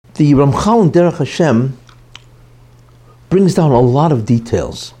The Ramchal in Derech Hashem brings down a lot of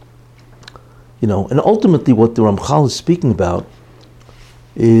details, and ultimately what the Ramchal is speaking about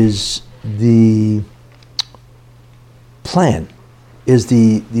is the plan, is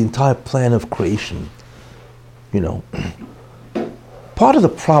the entire plan of creation, Part of the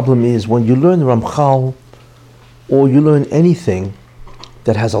problem is when you learn the Ramchal or you learn anything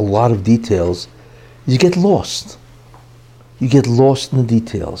that has a lot of details, you get lost. You get lost in the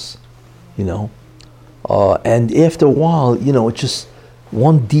details, and after a while, it's just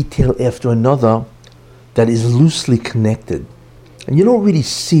one detail after another that is loosely connected. And you don't really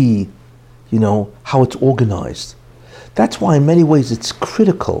see, how it's organized. That's why in many ways it's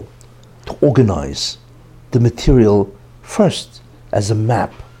critical to organize the material first as a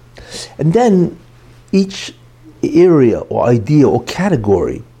map. And then each area or idea or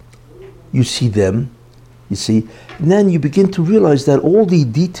category, you see them, and then you begin to realize that all the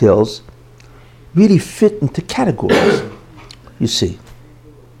details really fit into categories,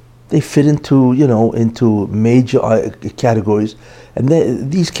 They fit into, into major categories, and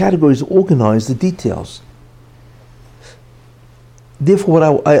these categories organize the details. Therefore,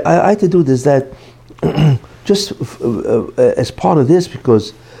 what I had to do is that just as part of this,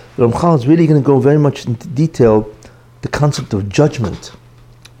 because Ramchal is really going to go very much into detail, the concept of judgment,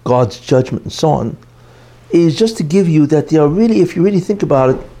 God's judgment and so on, is just to give you that there are really, if you really think about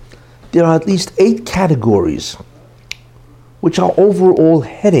it, there are at least 8 categories, which are overall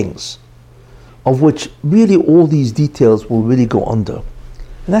headings, of which really all these details will really go under.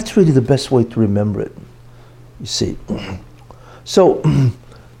 And that's really the best way to remember it, So,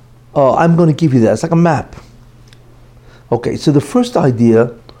 I'm going to give you that. It's like a map. Okay, so the first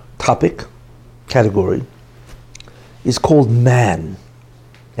idea, topic, category, is called man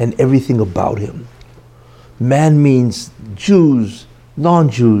and everything about him. Man means Jews,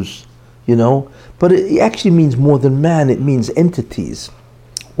 non-Jews, but it actually means more than man. It means entities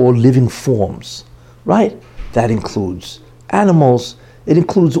or living forms, right? That includes animals. It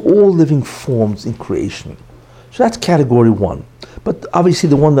includes all living forms in creation. So that's category 1. But obviously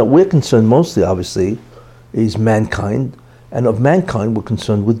the one that we're concerned mostly, obviously, is mankind. And of mankind, we're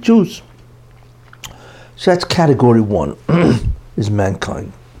concerned with Jews. So that's category 1, is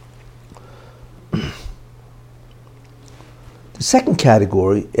mankind. The second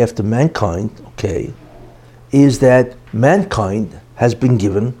category, after mankind, is that mankind has been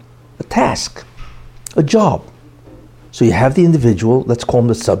given a task, a job. So you have the individual, let's call him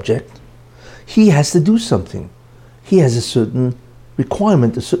the subject. He has to do something. He has a certain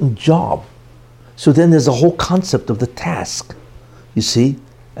requirement, a certain job. So then there's a whole concept of the task,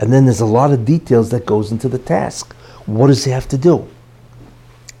 and then there's a lot of details that goes into the task. What does he have to do?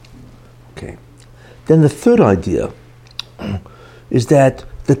 Then the third idea is that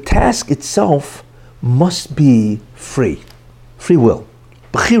the task itself must be free will,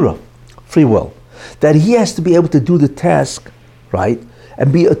 bechira, free will. That he has to be able to do the task, right,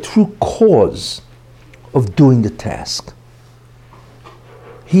 and be a true cause of doing the task.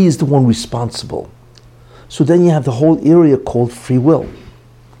 He is the one responsible. So then you have the whole area called free will,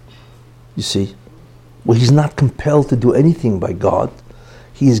 where he's not compelled to do anything by God.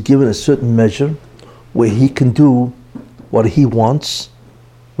 He is given a certain measure where he can do what he wants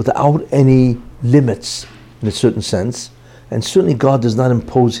without any limits in a certain sense, and certainly God does not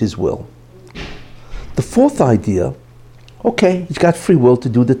impose his will. The fourth idea, he's got free will to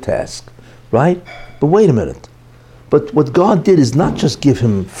do the task, right? But wait a minute. But what God did is not just give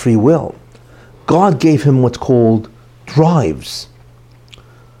him free will. God gave him what's called drives.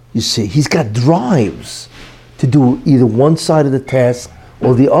 He's got drives to do either one side of the task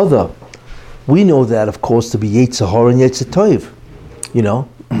or the other. We know that, of course, to be Yetzer Hara and Yetzer Tov,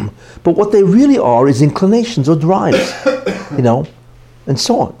 But what they really are is inclinations or drives, and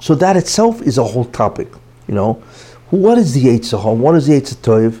so on. So that itself is a whole topic, What is the Yetzer Hara? What is the Yetzer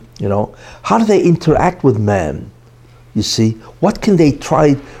Tov? How do they interact with man? What can they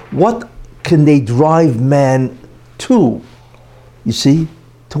try? What can they drive man to? To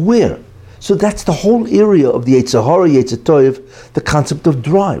where? So that's the whole area of the Yetzer Hara, Yetzer Tov, the concept of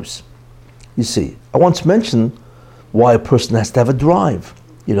drives. I once mentioned why a person has to have a drive,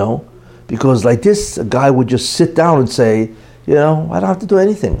 because like this, a guy would just sit down and say, I don't have to do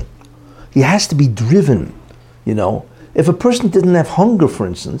anything. He has to be driven, If a person didn't have hunger, for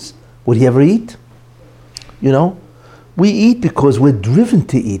instance, would he ever eat? We eat because we're driven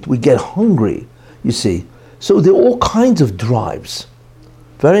to eat. We get hungry, So there are all kinds of drives.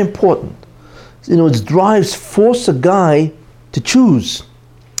 Very important. Its drives force a guy to choose,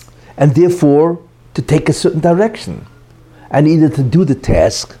 and therefore to take a certain direction, and either to do the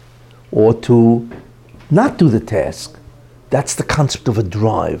task or to not do the task. That's the concept of a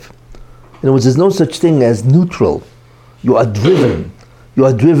drive. In other words, there's no such thing as neutral. You are driven. You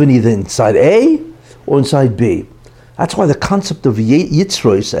are driven either inside A or inside B. That's why the concept of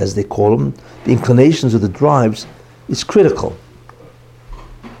yitzros, as they call them, the inclinations or the drives, is critical.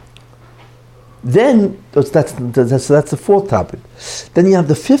 Then, that's the fourth topic. Then you have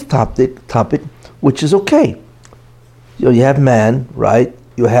the fifth topic, which is okay. You have man, right?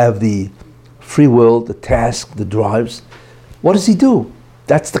 You have the free will, the task, the drives. What does he do?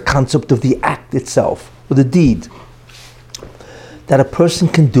 That's the concept of the act itself, or the deed. That a person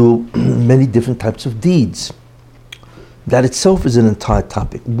can do many different types of deeds. That itself is an entire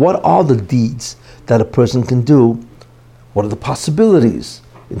topic. What are the deeds that a person can do? What are the possibilities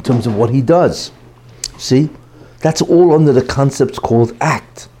in terms of what he does? See? That's all under the concepts called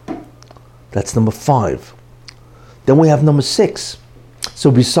act. That's number 5. Then we have number 6.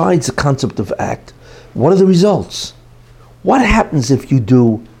 So besides the concept of act, what are the results? What happens if you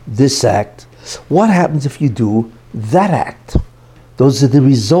do this act? What happens if you do that act? Those are the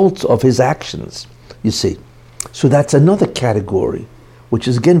results of his actions, you see. So that's another category, which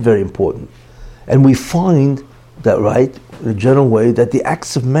is again very important. And we find that, right, in a general way, that the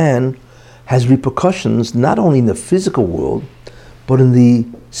acts of man has repercussions not only in the physical world, but in the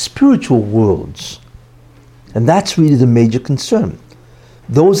spiritual worlds. And that's really the major concern.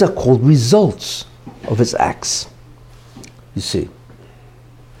 Those are called results of his acts, you see.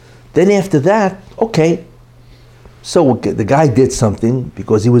 Then after that, okay, so the guy did something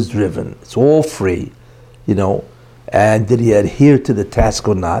because he was driven. It's all free, you know. And did he adhere to the task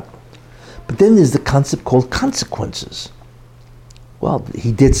or not? But then there's the concept called consequences. Well,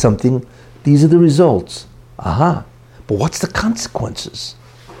 he did something. These are the results. But what's the consequences?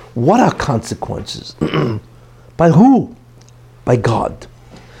 What are consequences? By who? By God.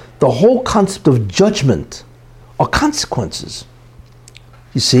 The whole concept of judgment are consequences.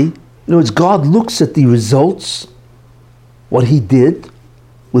 You see? In other words, God looks at the results, what he did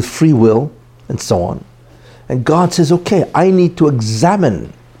with free will and so on. And God says, okay, I need to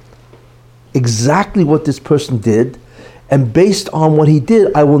examine exactly what this person did, and based on what he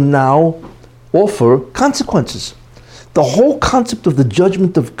did, I will now offer consequences. The whole concept of the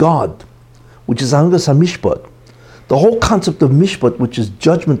judgment of God, which is Angas HaMishpat, the whole concept of Mishpat, which is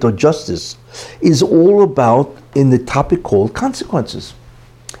judgment or justice, is all about in the topic called consequences.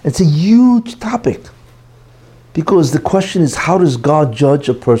 It's a huge topic, because the question is, how does God judge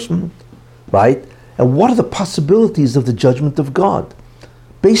a person, right? And what are the possibilities of the judgment of God?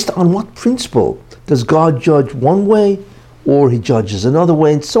 Based on what principle? Does God judge one way, or he judges another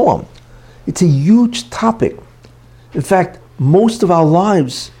way, and so on? It's a huge topic. In fact, most of our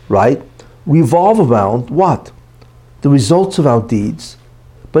lives, right, revolve around what? The results of our deeds,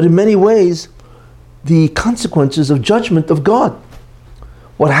 but in many ways, the consequences of judgment of God.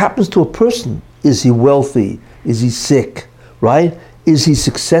 What happens to a person? Is he wealthy? Is he sick? Right? Is he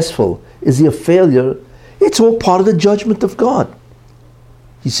successful? Is he a failure? It's all part of the judgment of God.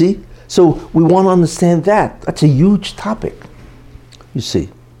 You see? So we want to understand that. That's a huge topic. You see?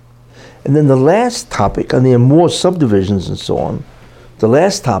 And then the last topic, and there are more subdivisions and so on, the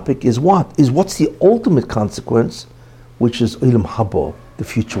last topic is what? Is what's the ultimate consequence, which is Olam Haba, the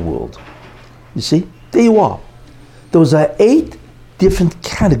future world. You see? There you are. Those are 8 different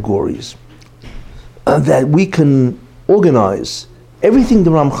categories that we can organize everything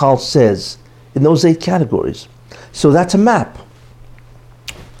the Ramchal says in those 8 categories. So that's a map.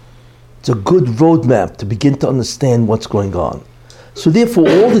 It's a good roadmap to begin to understand what's going on. So therefore,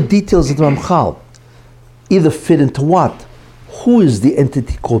 all the details of the Ramchal either fit into what? Who is the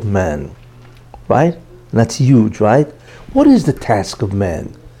entity called man? Right? And that's huge, right? What is the task of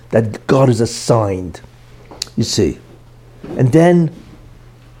man that God has assigned? You see. And then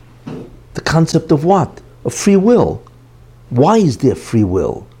the concept of what? Of free will. Why is there free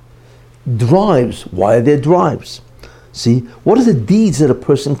will? Drives. Why are there drives? See, what are the deeds that a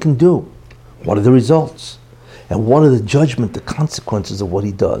person can do? What are the results? And what are the judgment, the consequences of what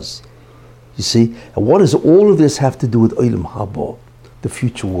he does? You see? And what does all of this have to do with Olam Haba, the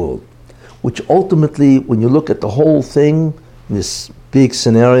future world? Which ultimately, when you look at the whole thing, in this big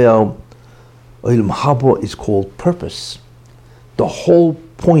scenario, Olam Haba is called purpose. The whole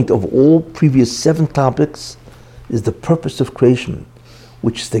point of all previous 7 topics is the purpose of creation,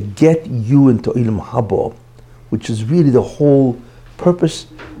 which is to get you into Olam Haba, which is really the whole purpose.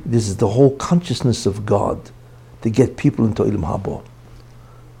 This is the whole consciousness of God, to get people into Olam Haba.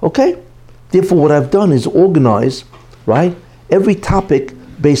 Okay? Therefore, what I've done is organize, right, every topic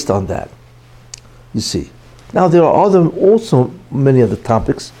based on that. You see. Now, there are also many other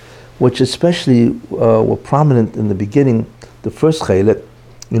topics which especially were prominent in the beginning, the first Chelek,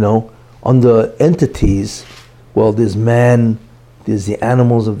 under entities. Well, there's man, there's the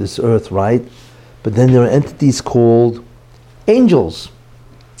animals of this earth, right? But then there are entities called angels.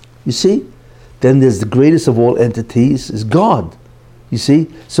 You see? Then there's the greatest of all entities is God. You see?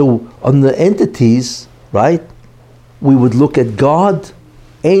 So on the entities, right, we would look at God,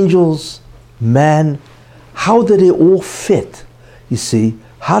 angels, man. How do they all fit? You see?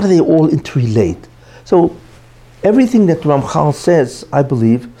 How do they all interrelate? So everything that Ramchal says, I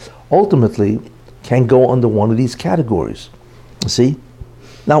believe, ultimately can go under one of these categories. You see?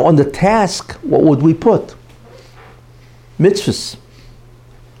 Now on the task, what would we put? Mitzvahs.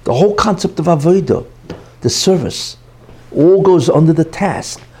 The whole concept of avodah, the service, all goes under the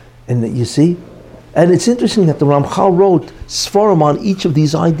task. And you see? And it's interesting that the Ramchal wrote Sforim on each of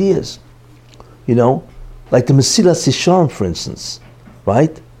these ideas. Like the Mesilas Yesharim, for instance,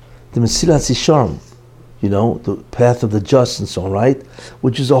 right? The Mesilas Yesharim, the path of the just and so on, right?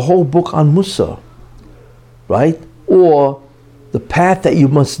 Which is a whole book on Mussar, right? Or the path that you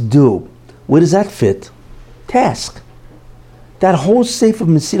must do. Where does that fit? Task. That whole Sefer of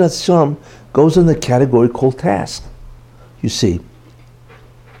Mesilas Yesharim goes in the category called task. You see.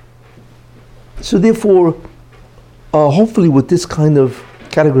 So therefore, hopefully with this kind of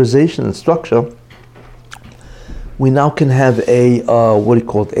categorization and structure, we now can have a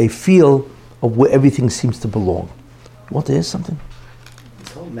a feel of where everything seems to belong. You want to hear something?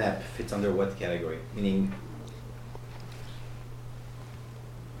 This whole map fits under what category? Meaning,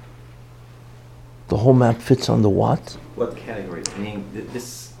 the whole map fits under what? What categories? Meaning,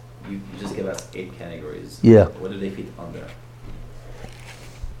 this you just gave us 8 categories. Yeah. What do they fit under?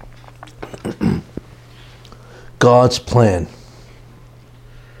 God's plan.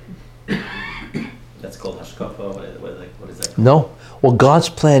 That's called Hashkafa? What is that called? No. Well, God's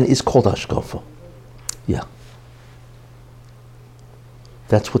plan is called Hashkafa. Yeah.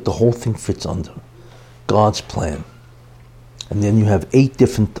 That's what the whole thing fits under. God's plan. And then you have 8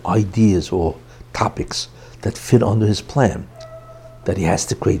 different ideas or topics that fit under his plan. That he has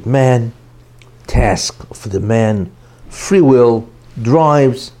to create man, task for the man, free will,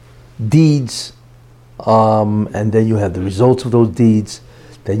 drives, deeds, and then you have the results of those deeds.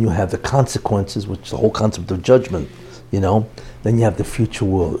 Then you have the consequences, which is the whole concept of judgment, Then you have the future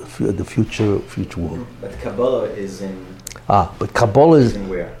world, the future world. But Kabbalah is in... But Kabbalah is... in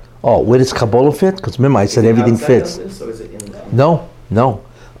where? Oh, where does Kabbalah fit? Because remember I said everything fits. Of this, or is it in... No.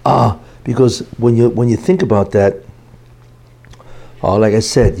 Because when you think about that, like I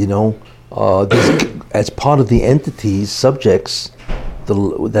said, as part of the entities, subjects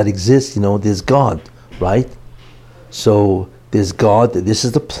that exist, there's God, right? So there's God. This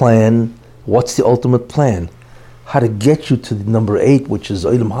is the plan. What's the ultimate plan? How to get you to the number 8, which is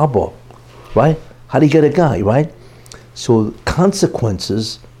Olam Haba, right? How do you get a guy, right? So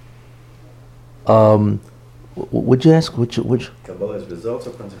consequences. Would you ask which? Kabbalah's results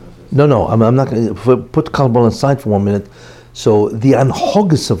or consequences? No. I'm not going to put Kabbalah aside for 1 minute. So the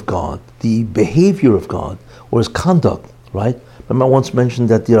anhogas of God, the behavior of God, or his conduct, right? Remember, I once mentioned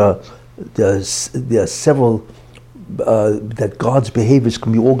that there are several that God's behaviors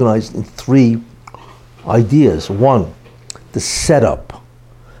can be organized in 3 ideas. 1, the setup,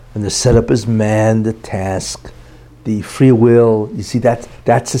 and the setup is man, the task, the free will. You see, that's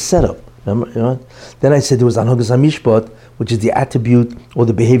the setup. Remember, Then I said there was Anhogas HaMishpat, which is the attribute or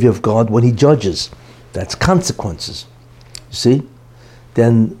the behavior of God when he judges. That's consequences. You see?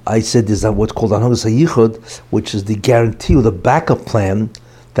 Then I said there's what's called Anhogas HaYichud, which is the guarantee or the backup plan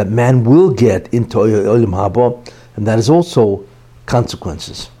that man will get into Olam Haba, and that is also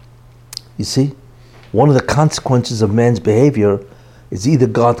consequences. You see? One of the consequences of man's behavior is either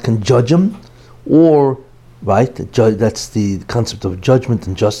God can judge him, or, right, that's the concept of judgment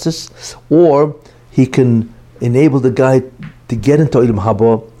and justice, or he can enable the guy to get into Olam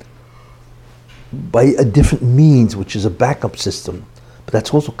Haba by a different means, which is a backup system. But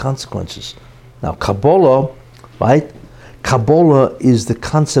that's also consequences. Now, Kabbalah, right? Kabbalah is the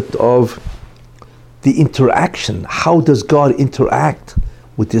concept of the interaction. How does God interact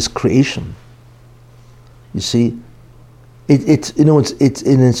with this creation? You see, it's in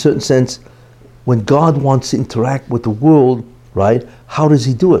a certain sense, when God wants to interact with the world, right? How does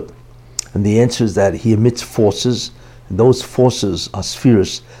he do it? And the answer is that he emits forces, and those forces are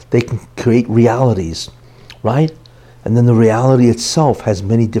spheres. They can create realities, right? And then the reality itself has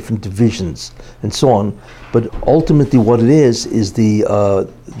many different divisions and so on. But ultimately, what it is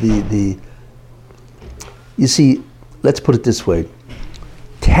the you see, let's put it this way: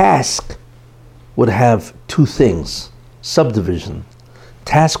 task would have 2 things: subdivision.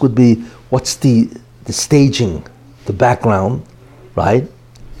 Task would be what's the staging, the background, right?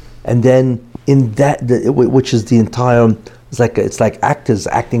 And then in that, which is the entire, it's like actors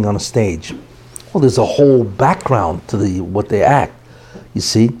acting on a stage. Well, there's a whole background to what they act, you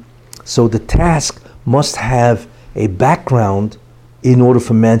see? So the task must have a background in order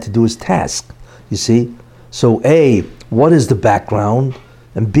for man to do his task, you see? So A, what is the background?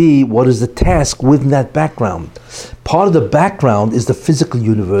 And B, what is the task within that background? Part of the background is the physical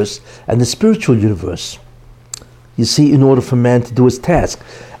universe and the spiritual universe, you see, in order for man to do his task.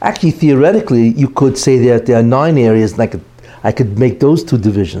 Actually, theoretically, you could say that there are 9 areas, and I could make those 2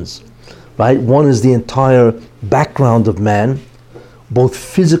 divisions, right? One is the entire background of man, both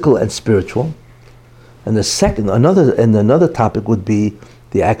physical and spiritual. And the second, another topic would be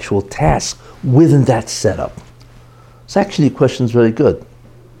the actual task within that setup. So actually, the question is very good,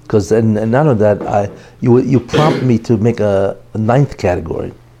 because and none of that, you prompt me to make a 9th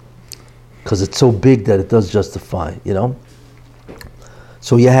category, because it's so big that it does justify, you know?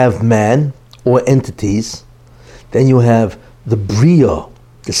 So you have man, or entities, then you have the Bria,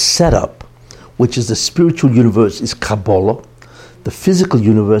 the setup, which is the spiritual universe, is Kabbalah, the physical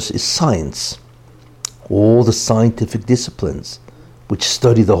universe is science, all the scientific disciplines, which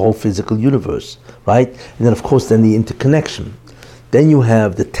study the whole physical universe, right? And then of course then the interconnection. Then you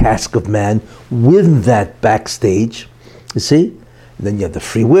have the task of man within that backstage, you see? And then you have the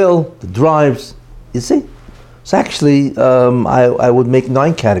free will, the drives, you see? So actually, I would make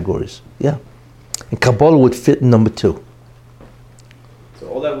 9 categories, yeah. And Kabbalah would fit in number 2. So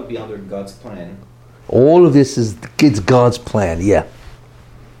all that would be under God's plan. All of this is it's God's plan, yeah.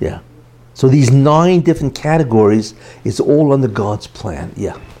 Yeah. So these 9 different categories is all under God's plan,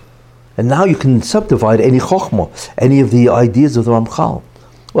 yeah. And now you can subdivide any chokhmah, any of the ideas of the Ramchal.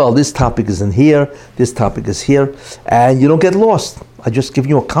 Well, this topic is in here, this topic is here, and you don't get lost. I just give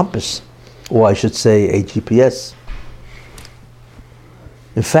you a compass, or I should say a GPS.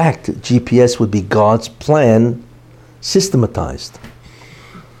 In fact, GPS would be God's plan systematized.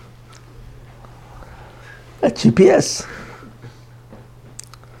 That's GPS.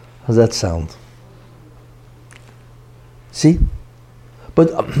 How's that sound? See? But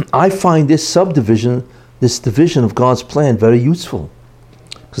I find this subdivision, this division of God's plan very useful,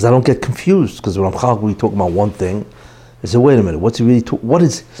 because I don't get confused, because when I'm talking about one thing, I say, wait a minute, what's he really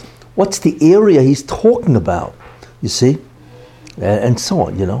what's the area he's talking about, you see? And so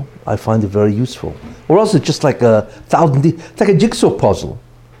on, you know. I find it very useful. Or else it's just like it's like a jigsaw puzzle.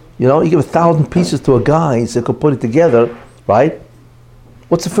 You know, you give 1,000 pieces to a guy, he said, put it together, right?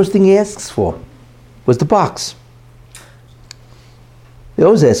 What's the first thing he asks for? Where's the box? They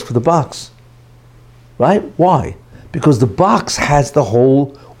always ask for the box, right? Why? Because the box has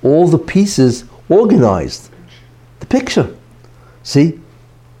all the pieces organized. The picture, see?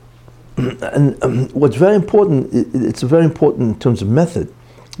 And what's very important, it's very important in terms of method,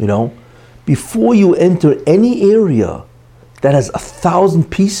 you know? Before you enter any area that has 1,000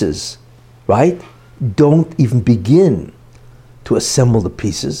 pieces, right? Don't even begin to assemble the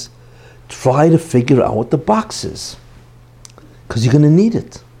pieces. Try to figure out what the box is, because you're going to need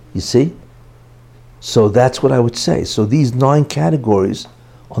it, you see? So that's what I would say. So these 9 categories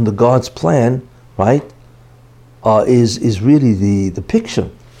under God's plan, right, is really the picture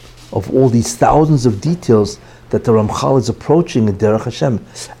of all these thousands of details that the Ramchal is approaching in Derech Hashem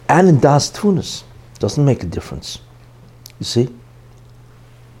and in Das Tunis. Doesn't make a difference, you see?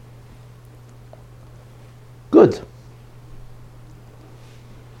 Good.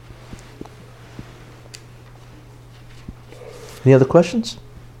 Any other questions?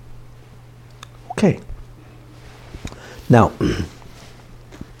 Okay. Now,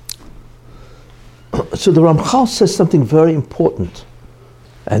 so the Ramchal says something very important,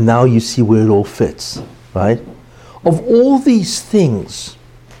 and now you see where it all fits, right? Of all these things,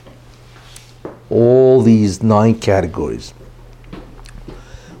 all these 9 categories,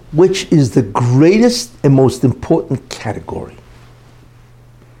 which is the greatest and most important category?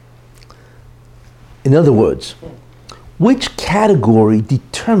 In other words, which category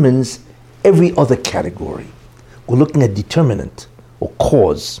determines every other category? We're looking at determinant or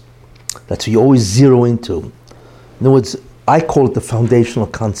cause. That's what you always zero into. In other words, I call it the foundational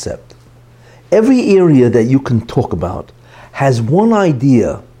concept. Every area that you can talk about has one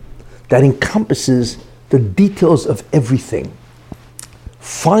idea that encompasses the details of everything.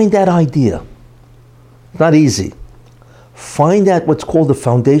 Find that idea. Not easy. Find out what's called the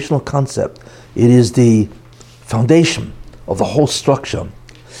foundational concept. It is the foundation of the whole structure.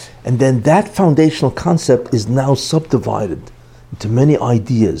 And then that foundational concept is now subdivided into many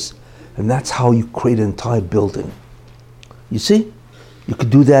ideas. And that's how you create an entire building. You see? You could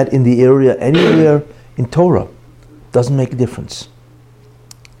do that in the area, anywhere in Torah. Doesn't make a difference.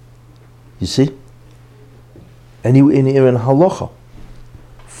 You see? Anywhere in the area in Halacha.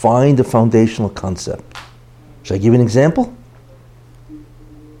 Find a foundational concept. Should I give you an example?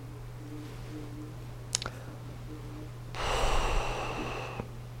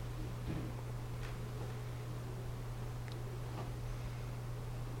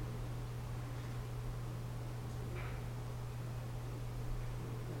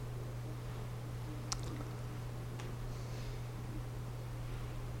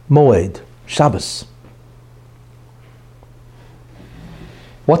 Moed, Shabbos.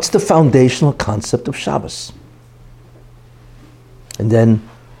 What's the foundational concept of Shabbos? And then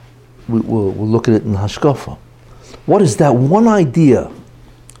we'll look at it in Hashkafa. What is that one idea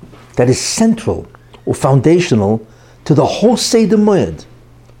that is central or foundational to the whole Seder Moed,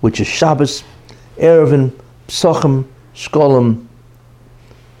 which is Shabbos, Erevin, Psachim, Shkolim,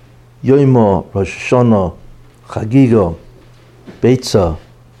 Yoima, Rosh Hashanah, Chagiga, Beitza,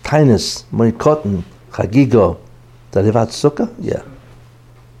 Tainus, Moed Chagiga, Zarivat Sukkah? Yeah.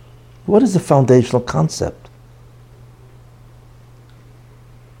 What is the foundational concept?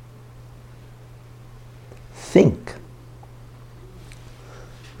 Think.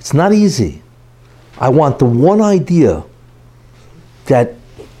 It's not easy. I want the one idea that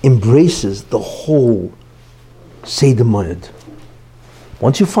embraces the whole Seder Moed.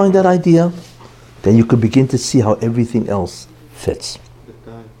 Once you find that idea, then you can begin to see how everything else fits.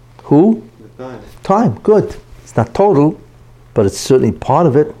 The time. Who? The time. Time, good. It's not total, but it's certainly part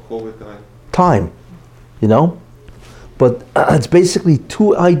of it. All the time. Time, you know? But it's basically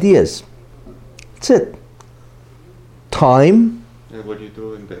two ideas. That's it. Time And what you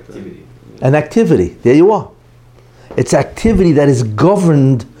do in that Activity. and activity. There you are. It's activity that is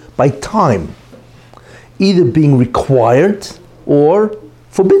governed by time, either being required or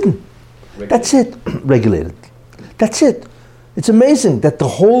forbidden. That's it. Regulated. That's it. It's amazing that the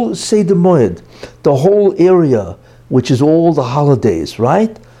whole Seder Moed, the whole area, which is all the holidays,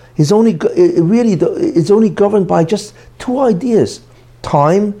 right, is only it's only governed by just two ideas: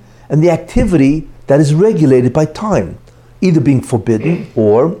 time and the activity that is regulated by time, either being forbidden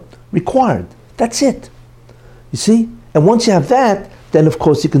or required. That's it. You see? And once you have that, then of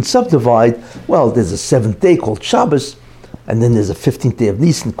course you can subdivide. Well, there's a seventh day called Shabbos, and then there's a 15th day of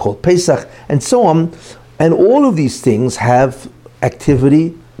Nisan called Pesach, and so on. And all of these things have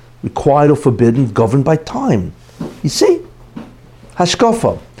activity, required or forbidden, governed by time. You see?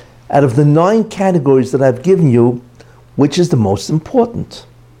 Hashkafa. Out of the 9 categories that I've given you, which is the most important?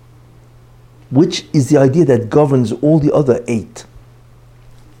 Which is the idea that governs all the other 8?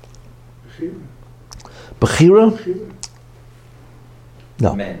 Bechira?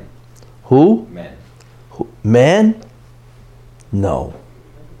 No. Men. Who? Men. Man? No.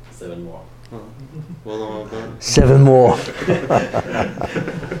 7 more. Well, done. 7 more.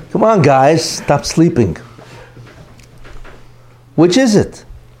 Come on, guys. Stop sleeping. Which is it?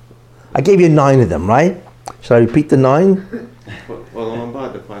 I gave you 9 of them, right? Shall I repeat the 9?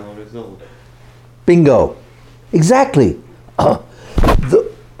 Well, the final result. Bingo. Exactly.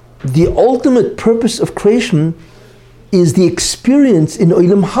 The ultimate purpose of creation is the experience in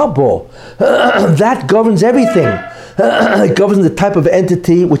Olam Haba. That governs everything. It governs the type of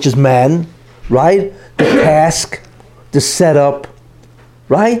entity, which is man, right? The task, the setup,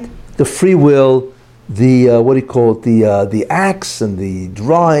 right? The free will, the the acts and the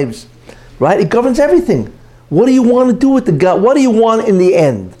drives, right? It governs everything. What do you want to do with the God? What do you want in the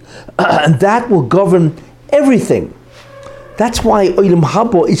end? And that will govern everything. That's why Olam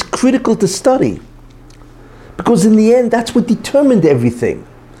Haba is critical to study. Because in the end, that's what determined everything.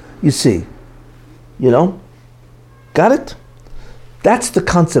 You see. You know? Got it? That's the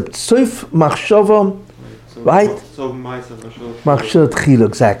concept. Sof machshava, right? So machshava Tchila,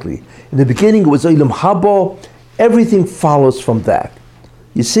 exactly. In the beginning, it was Olam Haba. Everything follows from that.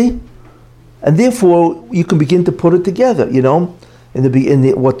 You see? And therefore, you can begin to put it together, you know?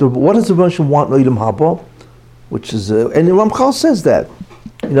 What does the Russian want in Olam Haba? Which is, and Ramchal says that,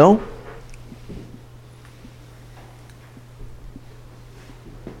 you know?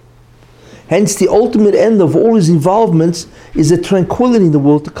 Hence, the ultimate end of all his involvements is the tranquility in the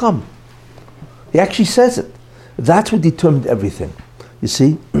world to come. He actually says it. That's what determined everything, you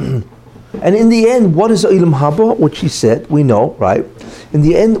see? And in the end, what is Olam Haba? Which he said, we know, right? In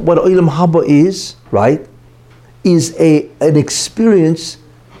the end, what Olam Haba is, right, is an experience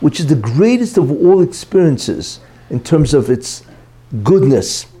which is the greatest of all experiences in terms of its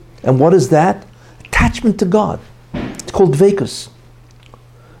goodness. And what is that? Attachment to God. It's called Dveikus.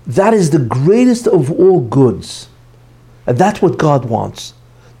 That is the greatest of all goods. And that's what God wants.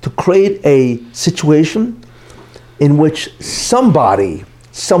 To create a situation in which somebody,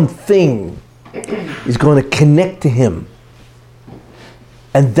 something is going to connect to him.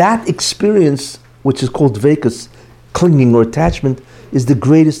 And that experience, which is called dveikus, clinging or attachment, is the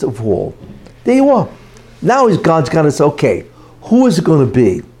greatest of all. There you are. Now God's got to say, okay, who is it going to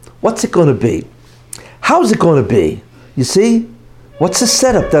be? What's it going to be? How's it going to be? You see? What's the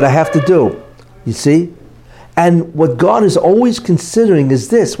setup that I have to do? You see? And what God is always considering is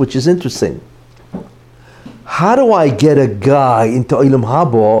this, which is interesting. How do I get a guy into Olam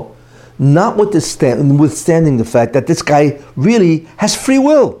Haba, notwithstanding the fact that this guy really has free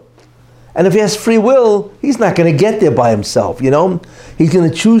will? And if he has free will, he's not going to get there by himself, you know? He's going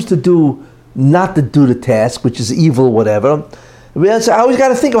to choose not to do the task, which is evil, whatever. So I always got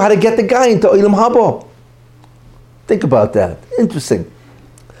to think of how to get the guy into Olam Haba. Think about that. Interesting.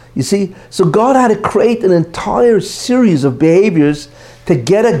 You see? So God had to create an entire series of behaviors to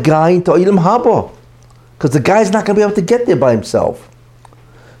get a guy into Olam Haba. Because the guy's not going to be able to get there by himself.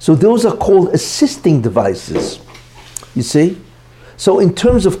 So those are called assisting devices. You see? So in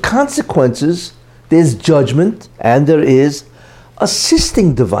terms of consequences, there's judgment and there is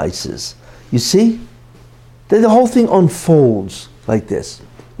assisting devices. You see? Then the whole thing unfolds like this.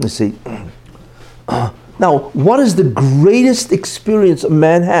 You see? Now, what is the greatest experience a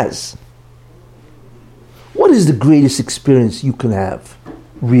man has? What is the greatest experience you can have,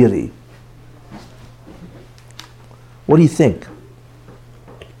 really? What do you think?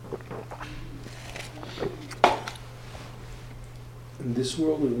 In this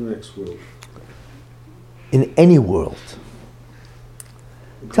world or in the next world? In any world.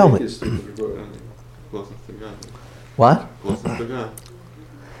 Tell me. Closest to God. What? Closest to God.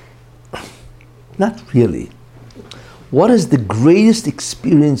 Not really. What is the greatest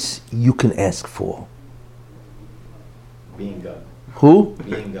experience you can ask for? Being God. Who?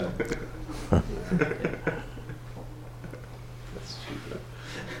 Being God.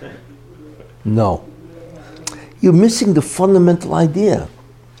 No. You're missing the fundamental idea.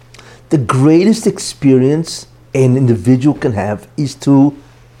 The greatest experience an individual can have is to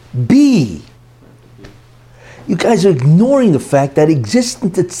be. You guys are ignoring the fact that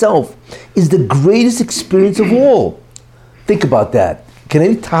existence itself is the greatest experience of all. Think about that.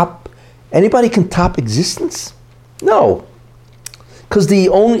 Anybody can top existence? No. Because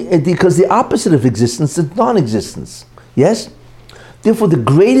the opposite of existence is non-existence. Yes? Therefore, the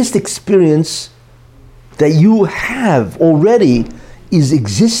greatest experience that you have already is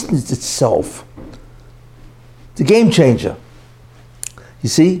existence itself. It's a game changer. You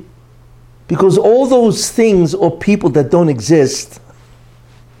see? Because all those things or people that don't exist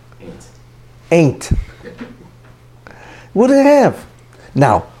ain't. What do they have?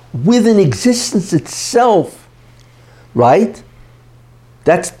 Now, within existence itself, right?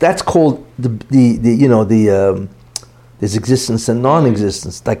 That's called there's existence and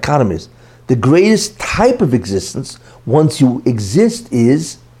non-existence, dichotomies. The greatest type of existence, once you exist,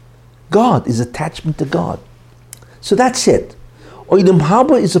 is God, is attachment to God. So that's it. Olam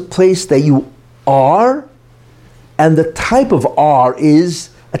Haba is a place that you are, and the type of are is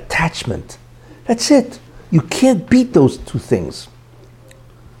attachment. That's it. You can't beat those two things.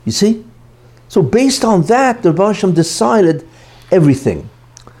 You see? So based on that, the Baruch Hashem decided everything.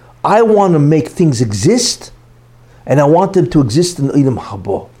 I want to make things exist, and I want them to exist in Olam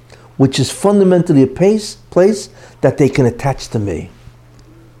Haba, which is fundamentally a place that they can attach to me.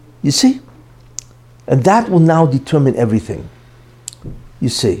 You see? And that will now determine everything. You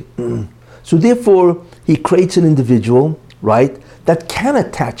see. So therefore, he creates an individual, right, that can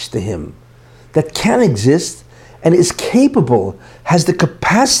attach to him, that can exist, and is capable, has the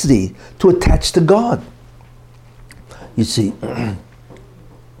capacity to attach to God. You see.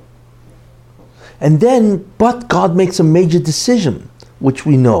 And then, but God makes a major decision, which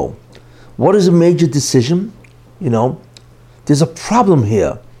we know. What is a major decision? You know, there's a problem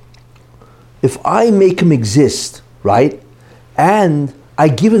here. If I make him exist, right, and I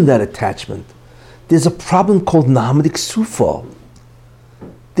give him that attachment, there's a problem called Nahamadik Sufa.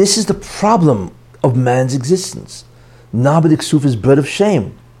 This is the problem of man's existence. Nahamadik Sufa is bread of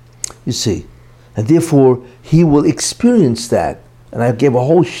shame, you see. And therefore, he will experience that. And I gave a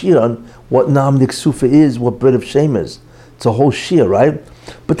whole shir on what Nahamadik Sufa is, what bread of shame is. It's a whole shir, right?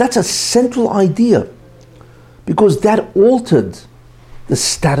 But that's a central idea, because that altered the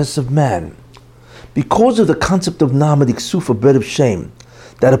status of man. Because of the concept of Nahamadik Sufa, bread of shame,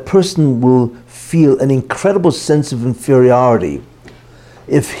 that a person will feel an incredible sense of inferiority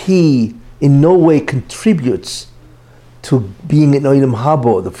if he in no way contributes to being in Olam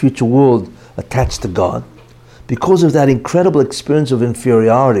Haba, the future world, attached to God. because of that incredible experience of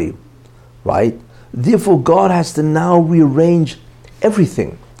inferiority, right? Therefore, God has to now rearrange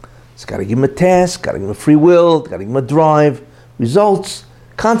everything. It's got to give him a task, got to give him a free will, got to give him a drive, results,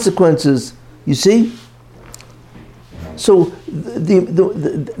 consequences. You see? So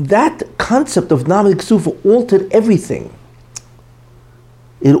that concept of Naam Sufa altered everything.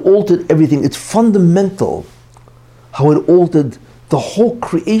 It altered everything. It's fundamental how it altered the whole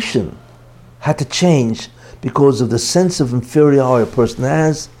creation. Had to change because of the sense of inferiority a person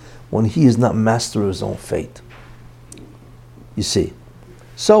has when he is not master of his own fate. You see?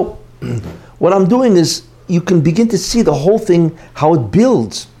 So, what I'm doing is, you can begin to see the whole thing, how it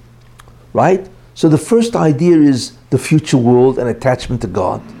builds, right? So the first idea is the future world and attachment to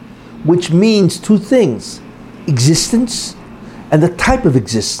God, which means two things: existence and the type of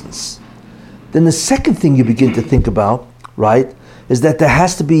existence. Then the second thing you begin to think about, right, is that there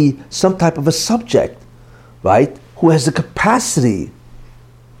has to be some type of a subject, right, who has the capacity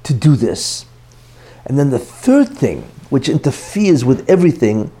to do this. And then the third thing, which interferes with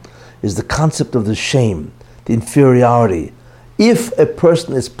everything, is the concept of the shame, the inferiority. If a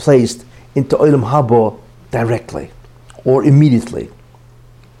person is placed into Olam Haba directly or immediately.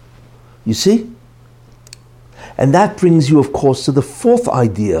 You see? And that brings you, of course, to the fourth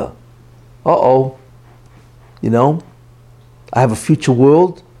idea. You know, I have a future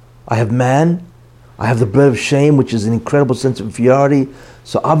world, I have man, I have the bread of shame, which is an incredible sense of inferiority.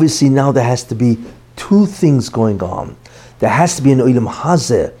 So obviously now there has to be two things going on. There has to be an Olam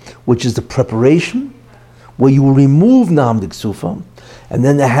Hazeh, which is the preparation, where you will remove Naam Sufa, and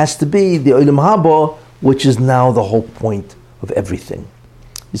then there has to be the Olam Haba, which is now the whole point of everything.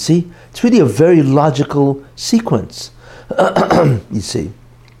 You see? It's really a very logical sequence. You see?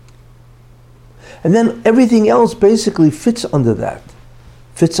 And then everything else basically fits under that,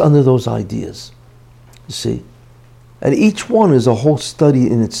 fits under those ideas. You see? And each one is a whole study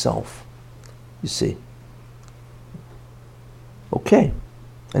in itself. You see? Okay.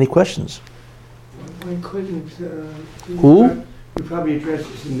 Any questions? Why couldn't... Who? We probably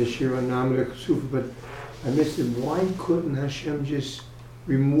addressed this in the Shir on Naam Sufa, but I missed it. Why couldn't Hashem just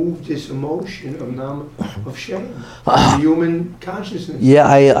remove this emotion of shame from human consciousness? Yeah,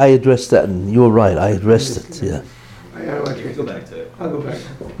 I addressed that, and you were right. I addressed it. Yeah. You go back to it. I'll go back.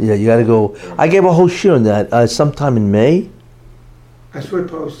 Yeah, you got to go. I gave a whole shir on that sometime in May. I saw it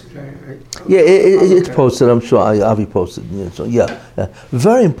posted. Yeah, it's posted. I'm sure Avi posted. Yeah, so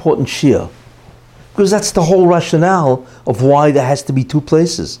very important shir, because that's the whole rationale of why there has to be two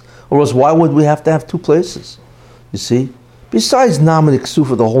places. Or else, why would we have to have two places? You see. Besides Naam and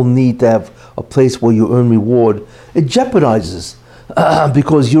Sufa, the whole need to have a place where you earn reward, it jeopardizes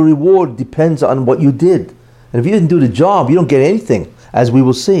because your reward depends on what you did. And if you didn't do the job, you don't get anything, as we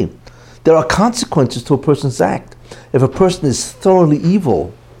will see. There are consequences to a person's act. If a person is thoroughly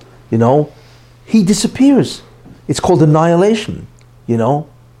evil, you know, he disappears. It's called annihilation, you know.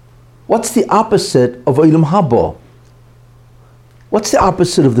 What's the opposite of Olam Haba? What's the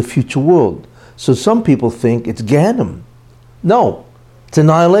opposite of the future world? So some people think it's Gehenna. No, it's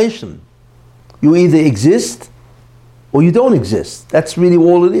annihilation. You either exist or you don't exist. That's really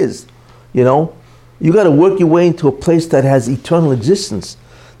all it is, you know. You got to work your way into a place that has eternal existence.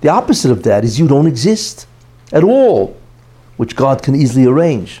 The opposite of that is you don't exist at all, which God can easily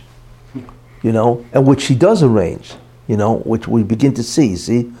arrange, you know, and which He does arrange, you know, which we begin to see,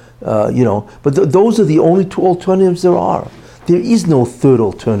 you know. But those are the only two alternatives there are. There is no third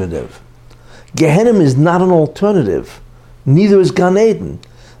alternative. Gehenna is not an alternative. Neither is Gan Eden.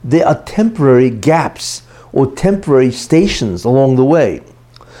 They are temporary gaps or temporary stations along the way.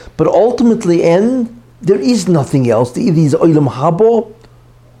 But ultimately, there is nothing else. Either is Olam Haba,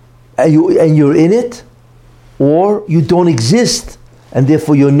 and you're in it, or you don't exist, and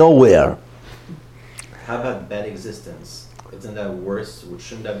therefore you're nowhere. How about bad existence? Isn't that worse?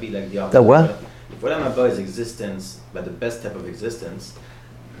 Shouldn't that be like the opposite? That what? If Olam Haba is existence, but the best type of existence,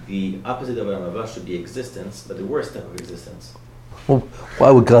 the opposite of Olam Haba should be existence, but the worst type of existence. Well, why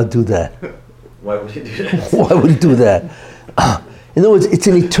would God do that? Why would He do that? Why would He do that? In other words, it's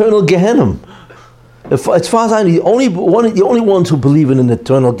an eternal Gehenna. As far as I know, the only ones who believe in an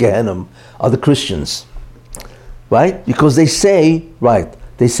eternal Gehenna are the Christians, right? Because they say what?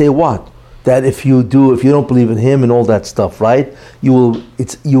 That if you don't believe in Him and all that stuff, right? You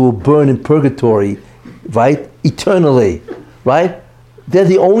will burn in purgatory, right? Eternally, right? They're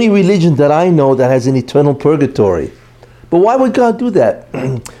the only religion that I know that has an eternal purgatory. But why would God do that?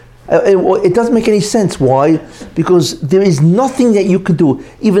 It doesn't make any sense. Why? Because there is nothing that you could do.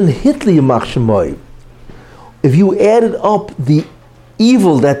 Even Hitler, Yamach Shemoy, if you added up the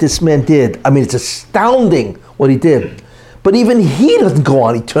evil that this man did, I mean, it's astounding what he did. But even he doesn't go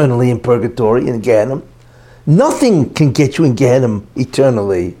on eternally in purgatory, in Gehenna. Nothing can get you in Gehenna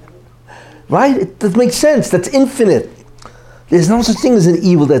eternally. Right? It doesn't make sense. That's infinite. There's no such thing as an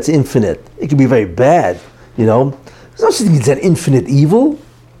evil that's infinite. It can be very bad, you know. There's no such thing as an infinite evil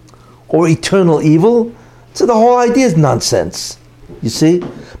or eternal evil. So the whole idea is nonsense, you see.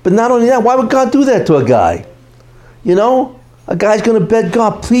 But not only that, why would God do that to a guy? You know, a guy's going to beg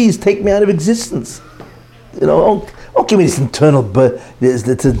God, please take me out of existence. You know, don't give me this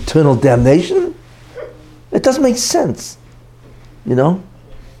eternal damnation. It doesn't make sense, you know.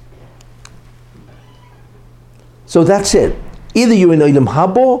 So that's it. Either you're in Olam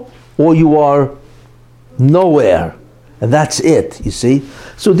Haba or you are nowhere. And that's it, you see.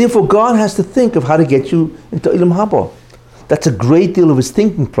 So therefore God has to think of how to get you into Olam Haba. That's a great deal of his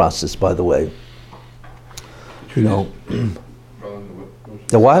thinking process, by the way. You know.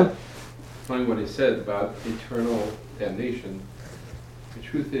 The what? Following what he said about eternal damnation, the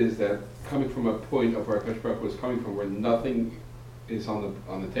truth is that coming from a point of where Akash Baruch Hu was coming from, where nothing is on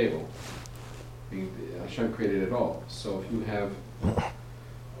the table, Hashem created it all. So if you have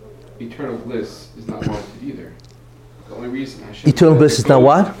eternal bliss, is not warranted either. The only reason Hashem eternal bliss is not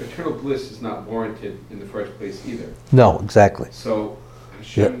what? Eternal bliss is not warranted in the first place either. No, exactly. So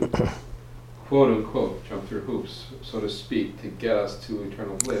Hashem, quote unquote, jumped through hoops, so to speak, to get us to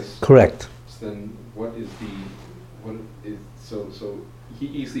eternal bliss. Correct. So then, so he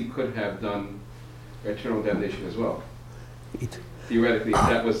easily could have done eternal damnation as well. Theoretically, if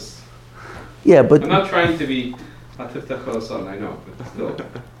that was. Yeah, but I'm not trying to be Hatif Son, I know, but still.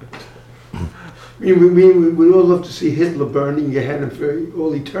 We all love to see Hitler burning Gehenna for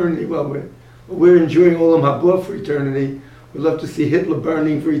all eternity. Well, we're enjoying Olam Haba for eternity. We'd love to see Hitler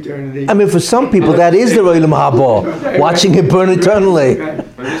burning for eternity. I mean, for some people, that is their Olam Haba, watching it burn eternally.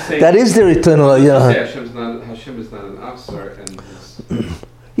 That is their eternal. Hashem is not an Aksar, and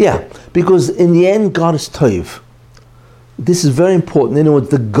yeah, because in the end, God is Tov. This is very important. In other words,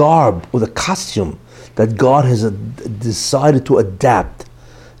 the garb or the costume that God has decided to adapt.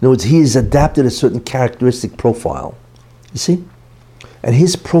 In other words, he has adapted a certain characteristic profile. You see? And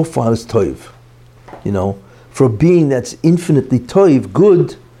his profile is Tov. You know, for a being that's infinitely Tov,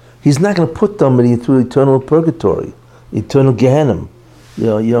 good, he's not going to put somebody through eternal purgatory, eternal Gehenna. You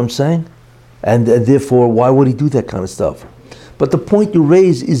know what I'm saying? And therefore, why would he do that kind of stuff? But the point you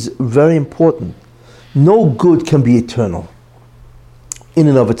raise is very important. No good can be eternal in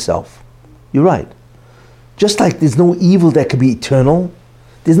and of itself. You're right. Just like there's no evil that can be eternal,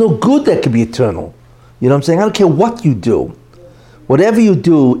 there's no good that can be eternal. You know what I'm saying? I don't care what you do. Whatever you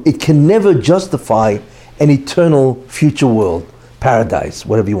do, it can never justify an eternal future world, paradise,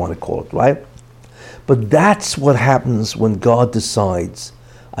 whatever you want to call it, right? But that's what happens when God decides,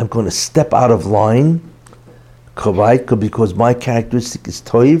 I'm going to step out of line, right? Because my characteristic is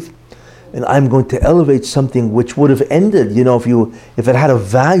Toiv, and I'm going to elevate something which would have ended. You know, if it had a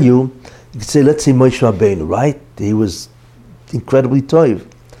value, you could say, let's say Moshe Rabbeinu, right? He was incredibly Toiv.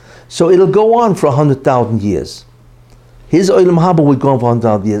 So it'll go on for 100,000 years. His Olam Haba would go on for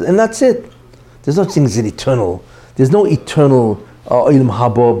 100,000 years, and that's it. There's no thing as an eternal. There's no eternal Olam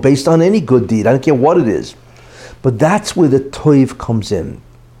Haba based on any good deed. I don't care what it is. But that's where the Toiv comes in.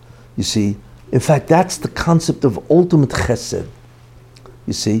 You see? In fact, that's the concept of ultimate chesed.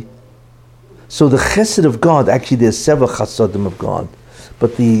 You see? So the chesed of God, actually there's several chasadim of God,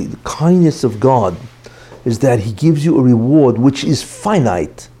 but the kindness of God is that he gives you a reward which is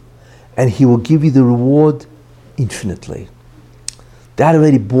finite, and he will give you the reward infinitely. That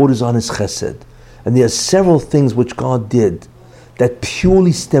already borders on his chesed. And there are several things which God did that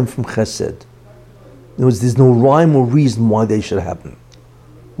purely stem from chesed. In other words, there's no rhyme or reason why they should happen.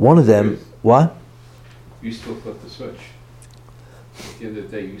 One of them, what? You still flip the switch. At the end of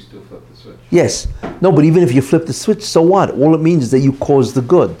the day, you still flip the switch. Yes. No, but even if you flip the switch, so what? All it means is that you caused the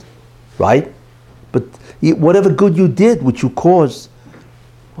good, right? But whatever good you did, which you caused,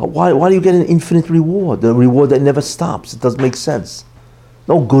 why do you get an infinite reward? A reward that never stops. It doesn't make sense.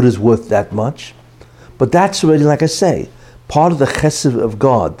 No good is worth that much. But that's already, like I say, part of the chesed of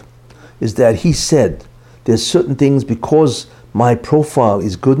God is that he said, there's certain things, because my profile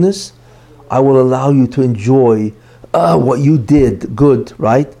is goodness, I will allow you to enjoy what you did good,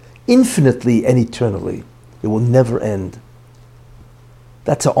 right? Infinitely and eternally. It will never end.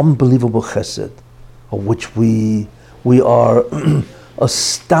 That's an unbelievable chesed, of which we are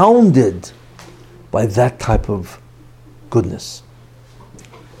astounded by that type of goodness.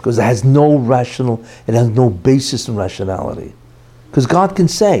 Because it has no basis in rationality. Because God can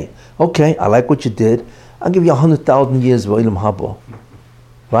say, okay, I like what you did, I'll give you 100,000 years of Olam Haba.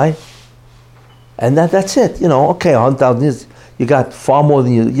 right? And that's it, you know. Okay, 100,000 years, you got far more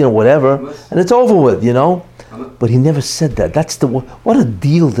than you know, whatever, and it's over with, you know. But he never said that. That's what a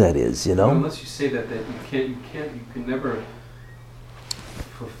deal that is, you know. Unless you say that you can never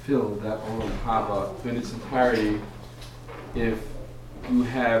fulfill that olam haba in its entirety if you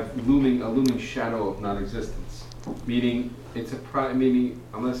have a looming shadow of non-existence. Meaning, meaning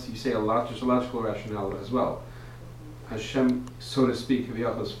unless you say there's a logical rationale as well. Hashem, so to speak,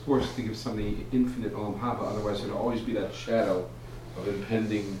 is forced to give something infinite olam haba, otherwise there'd always be that shadow of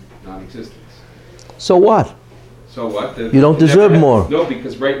impending non-existence. So what? So what? You don't deserve more. No,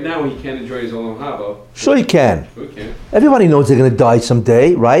 because right now he can't enjoy his olam haba. Sure he can. Sure he can. Everybody knows they're going to die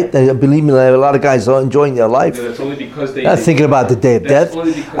someday, right? Believe me, a lot of guys are enjoying their life. Yeah, that's only because they... Not thinking about the day of death.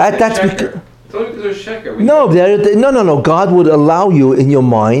 Only because That's it's only because they're sheker. No. God would allow you in your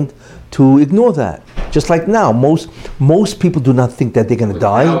mind to ignore that. Just like now, most people do not think that they're going to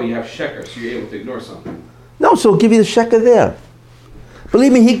die. Now you have sheker, so you're able to ignore something. No, so give you the sheker there.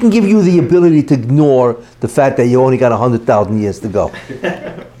 Believe me, he can give you the ability to ignore the fact that you only got 100,000 years to go.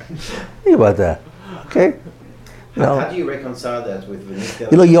 Think about that, okay? How do you reconcile that with Venus?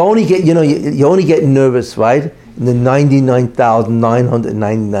 You know, you only get nervous, right? In the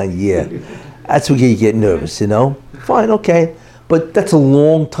 99,999 year. That's where you get nervous, you know? Fine, okay. But that's a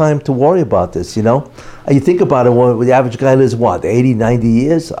long time to worry about this, you know? And you think about it, when the average guy lives, 80, 90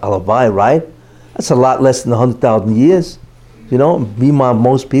 years? Alavai, right? That's a lot less than 100,000 years. You know, meanwhile,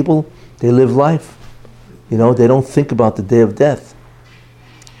 most people, they live life. You know, they don't think about the day of death.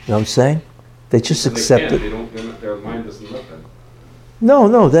 You know what I'm saying? They just accept it. Their mind doesn't let them.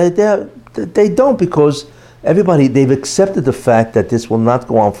 No, they don't, because they've accepted the fact that this will not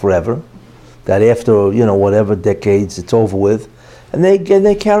go on forever, that after, whatever decades, it's over with, and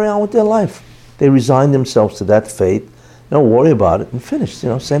they carry on with their life. They resign themselves to that fate, don't worry about it, and finish.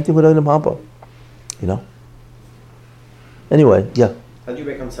 Same thing with Olam Haba. Anyway, yeah. How do you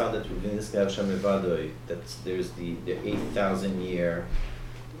reconcile that with V'nizkar Hashem Levadoi, that there's the 8,000 year,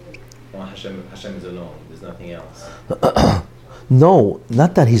 Hashem is alone, there's nothing else? No,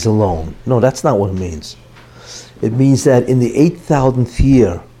 not that he's alone. No, that's not what it means. It means that in the 8,000th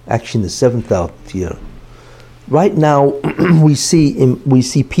year, actually in the 7,000th year, right now we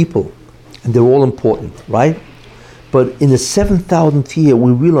see people, and they're all important, right? But in the 7,000th year,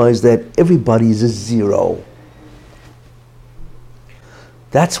 we realize that everybody is a zero.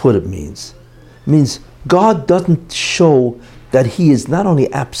 That's what it means. It means God doesn't show that he is not only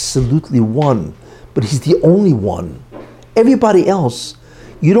absolutely one, but he's the only one. Everybody else,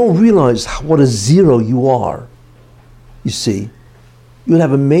 you don't realize what a zero you are. You see, you'll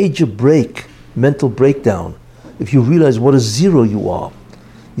have a major mental breakdown, if you realize what a zero you are.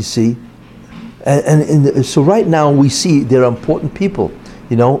 You see, and so right now we see there are important people.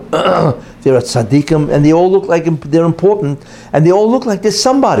 There are tzaddikim, and they all look like they're important, and they all look like there's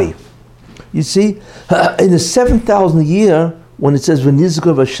somebody. You see, in the 7,000th year, when it says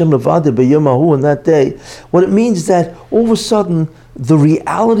 "V'nizkar Hashem levadoi b'yom hahu," on that day, what it means is that all of a sudden the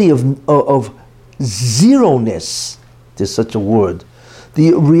reality of zeroness, there's such a word,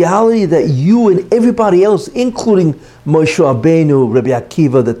 the reality that you and everybody else, including Moshe Rabbeinu, Rabbi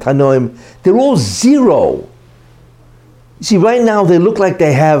Akiva, the Tanoim, they're all zero. You see, right now they look like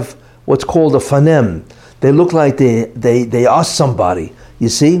they have what's called a phanem. They look like they are somebody, you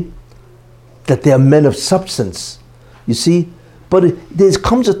see? That they are men of substance, you see? But there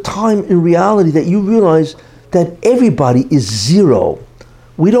comes a time in reality that you realize that everybody is zero.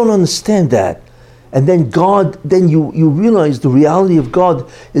 We don't understand that. And then you realize the reality of God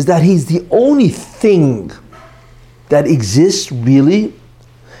is that he's the only thing that exists really,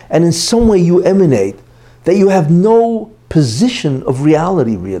 and in some way you emanate, that you have no position of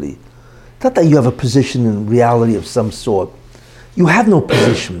reality really. Not that you have a position in reality of some sort. You have no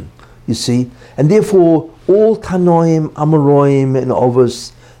position, you see. And therefore, all Tanoim, Amoraim, and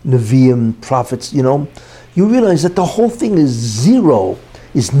Ovos, Nevi'im, prophets, you realize that the whole thing is zero,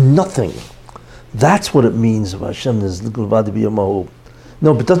 is nothing. That's what it means of Hashem is levadoi b'yom hahu.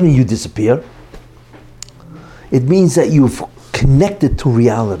 No, but it doesn't mean you disappear. It means that you've connected to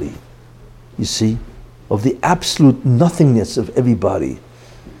reality, you see, of the absolute nothingness of everybody.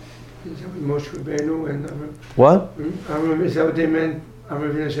 Is that what Moshe Rabbeinu and what? Is that what they meant?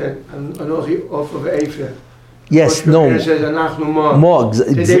 Rabbeinu said, "Anochi off of Eifel." Yes, no. Says, more. More.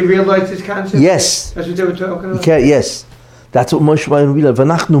 Did they realize this concept? Yes. That's what they were talking about? Yes. That's what Moshe Rabbeinu realized.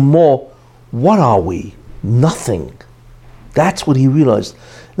 V'nachnu more. What are we? Nothing. That's what he realized.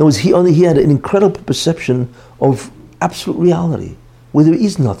 In other words, he had an incredible perception of absolute reality, where there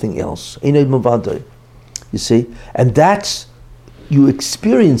is nothing else. You see? And that's you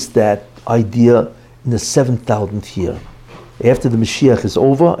experience that idea in the 7,000th year. After the Mashiach is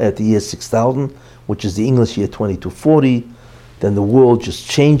over, at the year 6,000, which is the English year 2240, then the world just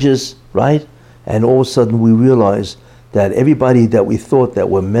changes, right? And all of a sudden we realize that everybody that we thought that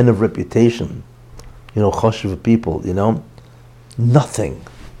were men of reputation, chashiva people, nothing.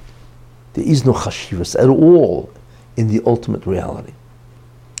 There is no chashivas at all in the ultimate reality.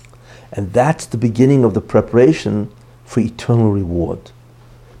 And that's the beginning of the preparation for eternal reward.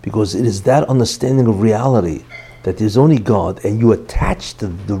 Because it is that understanding of reality, that there's only God, and you attach to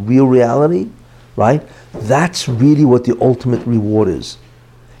the real reality, right? That's really what the ultimate reward is.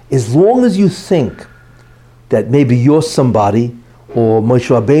 As long as you think that maybe you're somebody, or Moshe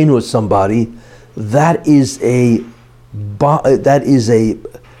Rabbeinu is somebody, that is a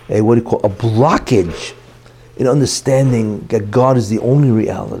blockage in understanding that God is the only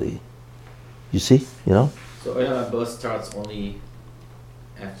reality. You see, So Olam Haba starts only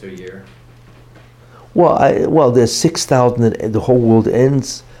after a year. Well, there's 6,000, and the whole world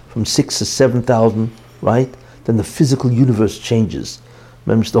ends from 6 to 7,000, right? Then the physical universe changes.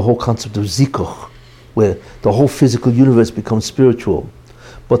 Remember, it's the whole concept of zikuch, where the whole physical universe becomes spiritual.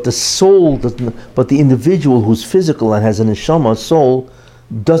 But the soul doesn't, but the individual who's physical and has an neshama, soul,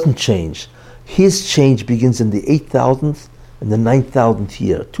 doesn't change. His change begins in the 8,000th and the 9,000th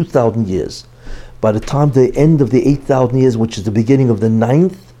year, 2,000 years. By the time the end of the 8,000 years, which is the beginning of the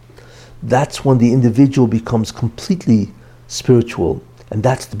 9th, that's when the individual becomes completely spiritual. And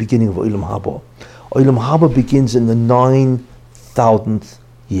that's the beginning of Olam Haba. Olam Haba begins in the 9,000th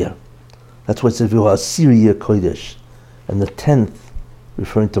year. That's why it says, Asiriya Kodesh. And the 10th,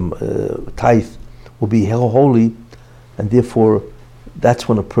 referring to tithe, will be holy. And therefore, that's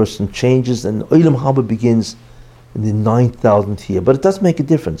when a person changes. And Olam Haba begins in the 9,000th year. But it does make a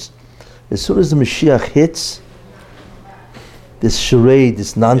difference. As soon as the Mashiach hits, this charade,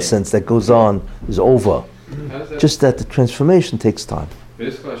 this nonsense that goes on is over. Just that the transformation takes time. Then,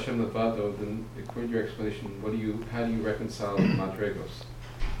 according to your explanation, how do you reconcile madregos?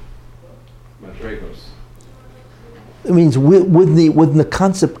 Madregos. It means with the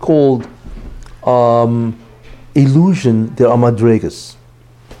concept called illusion, there are madregas.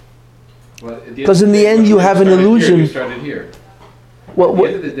 Because in the end, you have an illusion. You started here. At the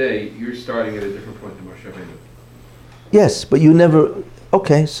end of the day, you're starting at a different point than Moshe Rabbeinu. Yes, but you never.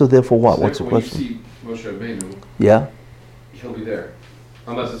 Okay, so therefore what? So what's the question? When you see Moshe Rabbeinu, yeah, he'll be there,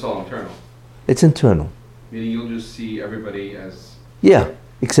 unless it's all internal. It's internal. Meaning you'll just see everybody as. Yeah,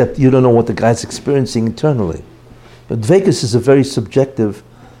 except you don't know what the guy's experiencing internally. But Vegas is a very subjective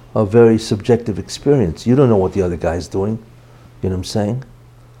experience. You don't know what the other guy's doing. You know what I'm saying?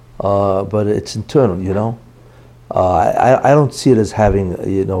 But it's internal. I don't see it as having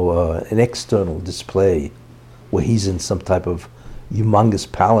an external display where he's in some type of humongous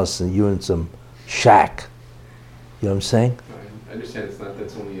palace and you're in some shack. You know what I'm saying? I understand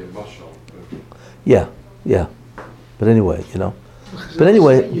that's only a mushal. Yeah. But anyway, But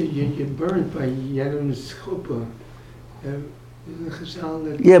anyway. You're burned by Yadam's chuppah.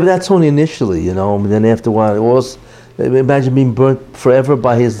 Yeah, but that's only initially, And then after a while, it was. Imagine being burnt forever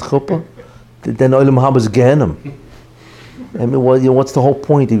by his chuppah. Then Olam Haba is Gehenna. I mean, what's the whole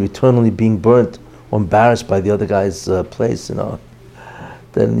point of eternally being burnt or embarrassed by the other guy's place?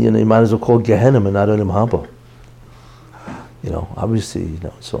 Then you might as well call Gehenna and not Olam Haba. Obviously,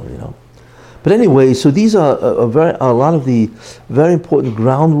 But anyway, so these are a lot of the very important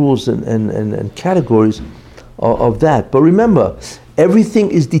ground rules and categories of that. But remember, everything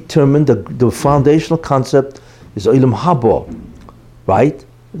is determined. The foundational concept is Olam Haba, right?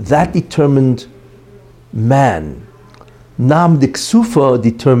 That determined man. Nam de Ksufa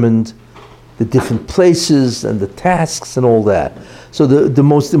determined the different places and the tasks and all that. So the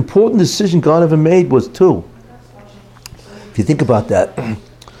most important decision God ever made was two. If you think about that,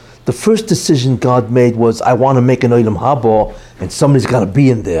 the first decision God made was, I want to make an Olam Haba and somebody's got to be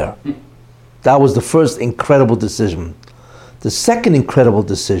in there. That was the first incredible decision. The second incredible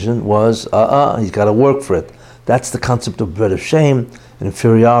decision was, he's got to work for it. That's the concept of bread of shame and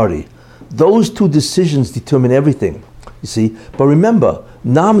inferiority. Those two decisions determine everything, you see. But remember,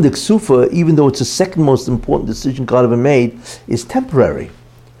 Nam de Ksufa, even though it's the second most important decision God ever made, is temporary.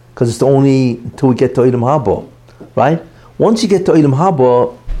 Because it's only until we get to Olam Haba, right? Once you get to Olam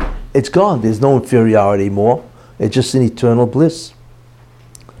Haba, it's gone. There's no inferiority anymore. It's just an eternal bliss.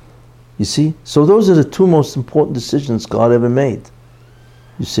 You see? So those are the two most important decisions God ever made.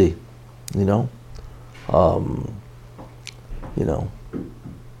 You see?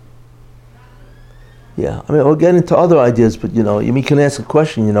 Yeah, I mean, we'll get into other ideas, but you can ask a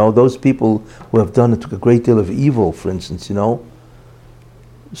question. Those people who have done it took a great deal of evil, for instance.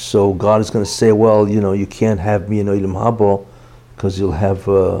 So God is going to say, well, you can't have me in Olam Haba because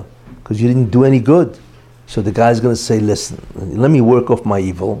because you didn't do any good. So the guy's going to say, listen, let me work off my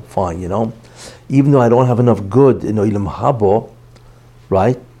evil, fine, Even though I don't have enough good in Olam Haba,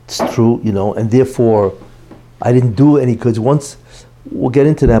 right? It's true, and therefore I didn't do any good. Once, we'll get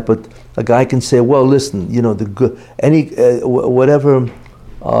into that, but a guy can say, well, listen, the good, whatever,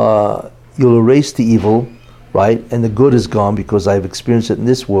 you'll erase the evil, right? And the good is gone because I've experienced it in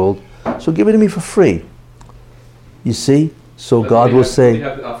this world. So give it to me for free. You see? So God will say,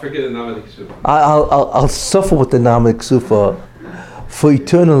 I'll forget the Namak Sufa. I'll suffer with the Namak Sufa for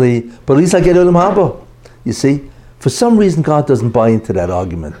eternally, but at least I get Olam Haba. You see? For some reason, God doesn't buy into that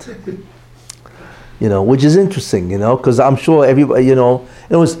argument. Which is interesting, because I'm sure everybody,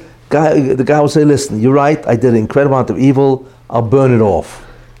 the guy will say, listen, you're right, I did an incredible amount of evil, I'll burn it off.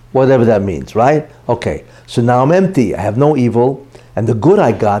 Whatever that means, right? Okay, so now I'm empty, I have no evil, and the good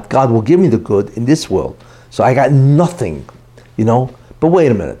I got, God will give me the good in this world. So I got nothing, But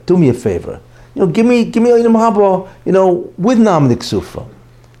wait a minute, do me a favor. Give me Olam Haba, with Namak Sufa,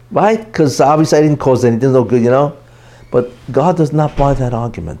 right? Because obviously I didn't cause anything, no good, But God does not buy that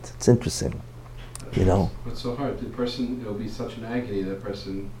argument. It's interesting, What's so hard? The person, it'll be such an agony that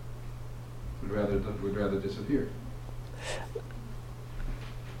person would rather disappear.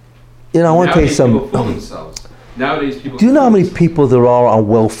 I want to tell you something. People fool themselves. Nowadays, people. Do you know how many people there are on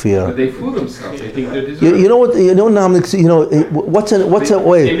welfare? But they fool themselves. They think they're deserving. You know what? What's a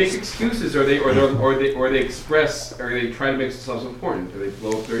way? They make excuses, or they express, or they try to make themselves important, or they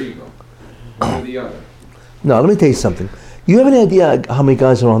blow up their ego, one or the other. No, let me tell you something. You have any idea how many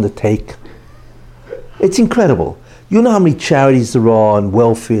guys are on the take? It's incredible. You know how many charities there are and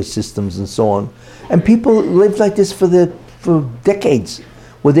welfare systems and so on, and people live like this for decades,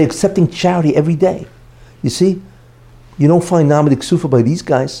 where they're accepting charity every day. You see, you don't find Namak Sufa by these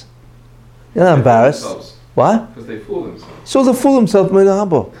guys. You're not embarrassed. What? Because they fool themselves. So they fool themselves with Olam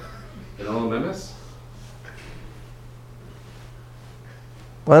Haba. In all MS?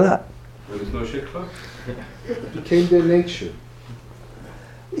 Why not? Where there's no shikha? It became their nature.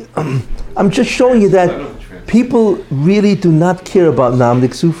 I'm just showing you that people really do not care about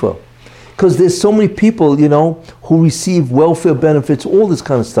Namak Sufa. Because there's so many people, who receive welfare benefits, all this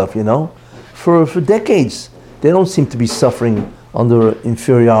kind of stuff, for decades. They don't seem to be suffering under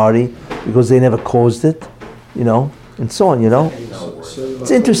inferiority because they never caused it, and so on,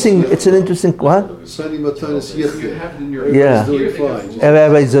 It's interesting. It's an interesting, what? Sunny Matanis, You have it in your Yeah. doing fine.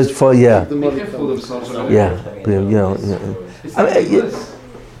 Everybody's just for, yeah. The They money can't fool comes. themselves. About Yeah, It's I not mean, bliss.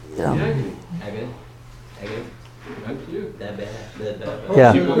 you know. The agony. Again? Not to you. That bad.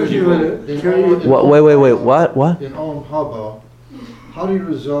 Yeah. Wait, what? In Olam Haba, how do you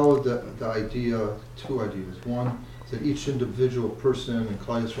resolve the idea, two ideas? One, that each individual person in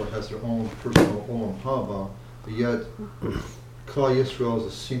Klal Yisrael has their own personal Olam Haba, but yet Klal Yisrael is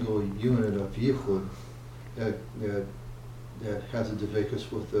a single unit of Yichud that has a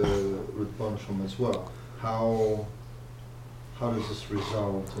Dveikus with the Ritvan Shalom as well. How does this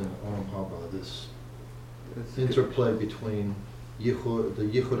resolve in Olam Haba, this interplay between Yichud, the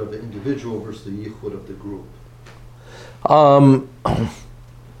Yichud of the individual versus the Yichud of the group?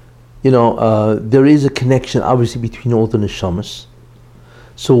 There is a connection, obviously, between all the neshamas.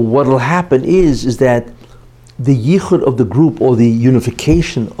 So what will happen is that the yichud of the group, or the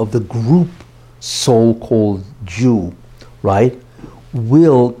unification of the group soul called Jew, right,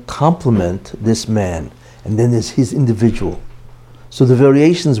 will complement this man, and then there's his individual. So the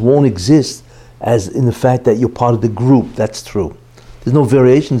variations won't exist as in the fact that you're part of the group. That's true. There's no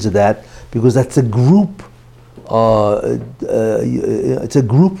variations of that because that's a group. It's a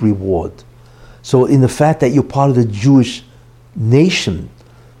group reward. So in the fact that you're part of the Jewish nation,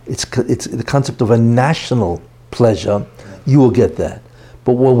 it's the concept of a national pleasure, you will get that.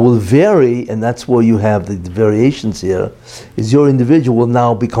 But what will vary, and that's where you have the variations here, is your individual will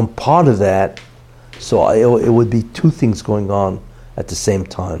now become part of that. So it would be two things going on at the same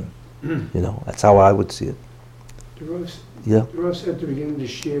time. That's how I would see it. The Rosh said at the beginning of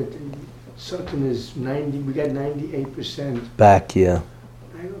the year, Sutton is 90, we got 98%. Back, yeah.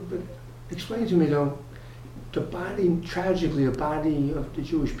 But explain to me though, the body, tragically, the body of the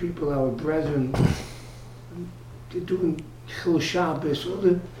Jewish people, our brethren, they're doing Chil Shabbos, all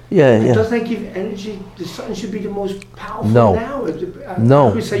the... Yeah. Doesn't that give energy? The sun should be the most powerful No. now.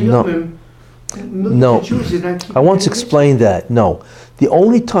 No. I once explained that. No. The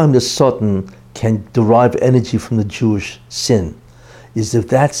only time the Satan can derive energy from the Jewish sin is if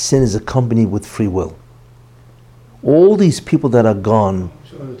that sin is accompanied with free will. All these people that are gone,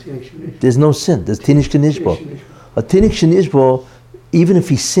 there's no sin. There's Tinish Kenishbo. A Tinish Kenishbo even if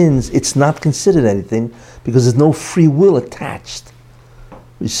he sins, it's not considered anything because there's no free will attached.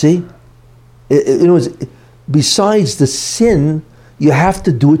 You see? Besides the sin, you have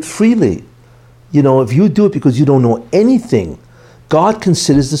to do it freely. If you do it because you don't know anything, God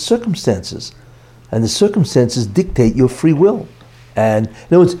considers the circumstances. And the circumstances dictate your free will. And in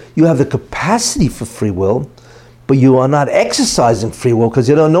other words, you have the capacity for free will, but you are not exercising free will because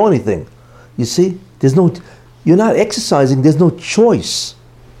you don't know anything. You see? You're not exercising, there's no choice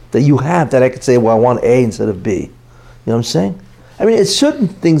that you have that I could say, well, I want A instead of B. You know what I'm saying? I mean, it's certain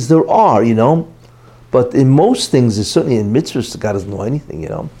things there are, but in most things, certainly in mitzvahs, God doesn't know anything,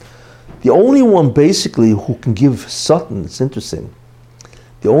 The only one basically who can give Satan, it's interesting,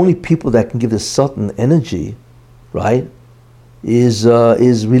 the only people that can give the Satan energy, right, is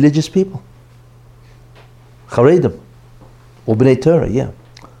religious people. Charedim, or B'nai Torah, yeah.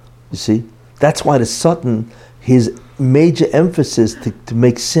 You see? That's why the Satan, his major emphasis to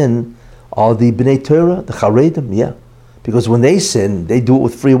make sin are the B'nai Torah, the Charedim, yeah. Because when they sin, they do it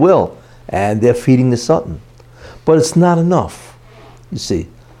with free will, and they're feeding the Satan. But it's not enough, you see.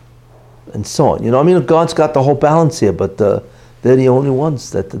 And so on. God's got the whole balance here, but they're the only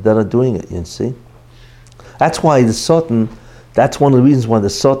ones that are doing it, you see. That's why the Satan, that's one of the reasons why the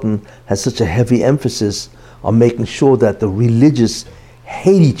Satan has such a heavy emphasis on making sure that the religious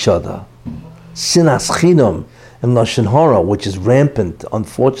hate each other. Sinas chinam and lashon hara, which is rampant,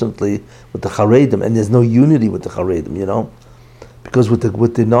 unfortunately, with the Haredim, and there's no unity with the Haredim, because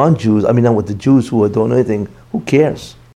with the non-Jews, not with the Jews who don't know anything, who cares?